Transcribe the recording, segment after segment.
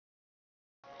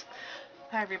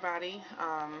Hi everybody.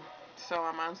 So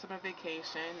I'm on summer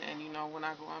vacation, and when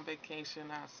I go on vacation,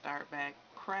 I start back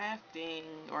crafting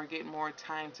or get more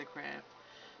time to craft.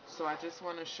 So I just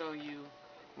want to show you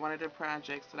one of the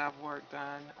projects that I've worked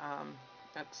on.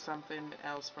 That's something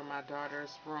else for my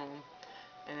daughter's room,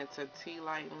 and it's a tea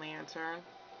light lantern,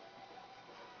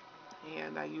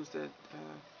 and I used a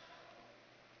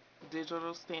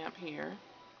digital stamp here,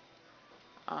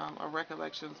 a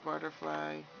Recollections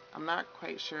butterfly. I'm not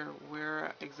quite sure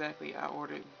where exactly I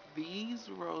ordered these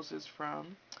roses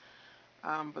from.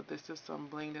 But this is some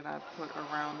bling that I put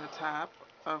around the top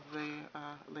of the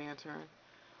lantern,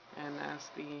 and that's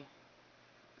the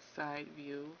side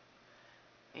view.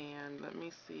 And let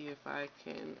me see if I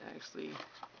can actually,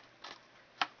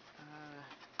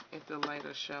 if the light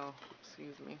will show,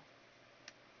 excuse me.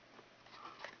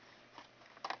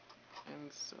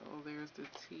 And so there's the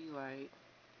tea light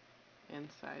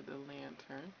inside the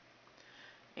lantern.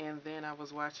 And then I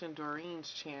was watching Doreen's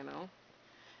channel,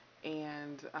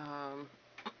 and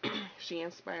she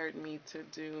inspired me to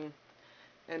do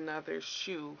another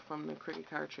shoe from the Cricut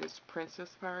cartridge Princess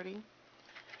Party.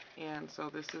 And so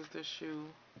this is the shoe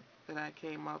that I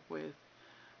came up with.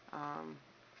 Um,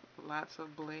 Lots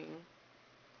of bling.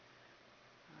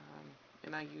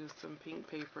 And I used some pink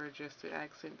paper just to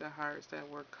accent the hearts that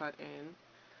were cut in,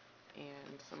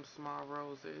 and some small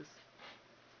roses.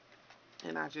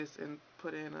 And I just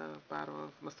put in a bottle of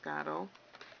Moscato.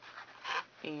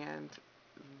 And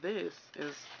this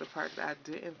is the part that I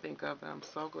didn't think of, and I'm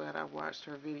so glad I watched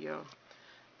her video.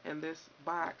 And this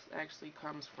box actually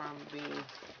comes from the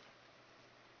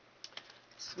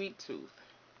Sweet Tooth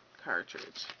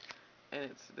cartridge, and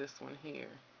it's this one here.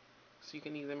 So you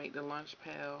can either make the lunch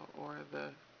pail or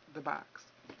the box.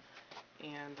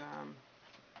 And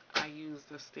I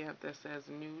used a stamp that says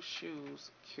 "New Shoes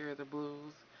Cure the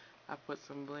Blues." I put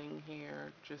some bling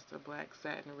here, just a black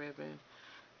satin ribbon,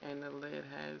 and the lid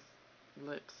has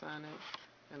lips on it,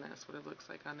 and that's what it looks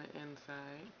like on the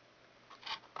inside.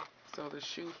 So the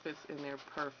shoe fits in there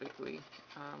perfectly.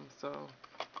 So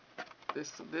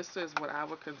this is what I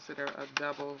would consider a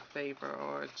double favor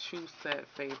or a two set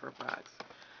favor box.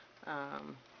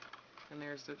 Um, and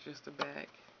there's just the back.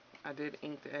 I did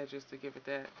ink the edges to give it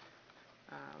that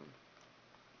um,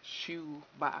 shoe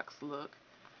box look.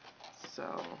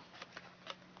 So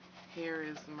here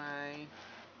is my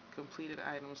completed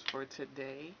items for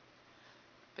today.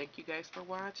 Thank you guys for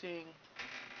watching.